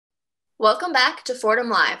Welcome back to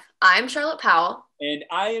Fordham Live. I'm Charlotte Powell. And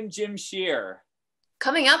I am Jim Shear.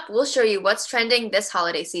 Coming up, we'll show you what's trending this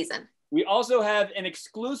holiday season. We also have an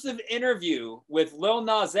exclusive interview with Lil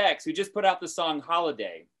Nas X, who just put out the song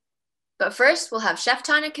Holiday. But first, we'll have Chef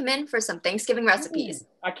Tanya come in for some Thanksgiving recipes.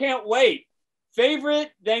 I can't wait.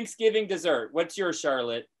 Favorite Thanksgiving dessert? What's yours,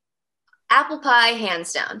 Charlotte? Apple pie,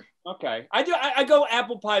 hands down. Okay. I go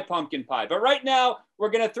apple pie, pumpkin pie. But right now,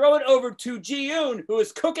 we're going to throw it over to Ji-yoon, who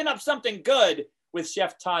is cooking up something good with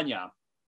Chef Tanya.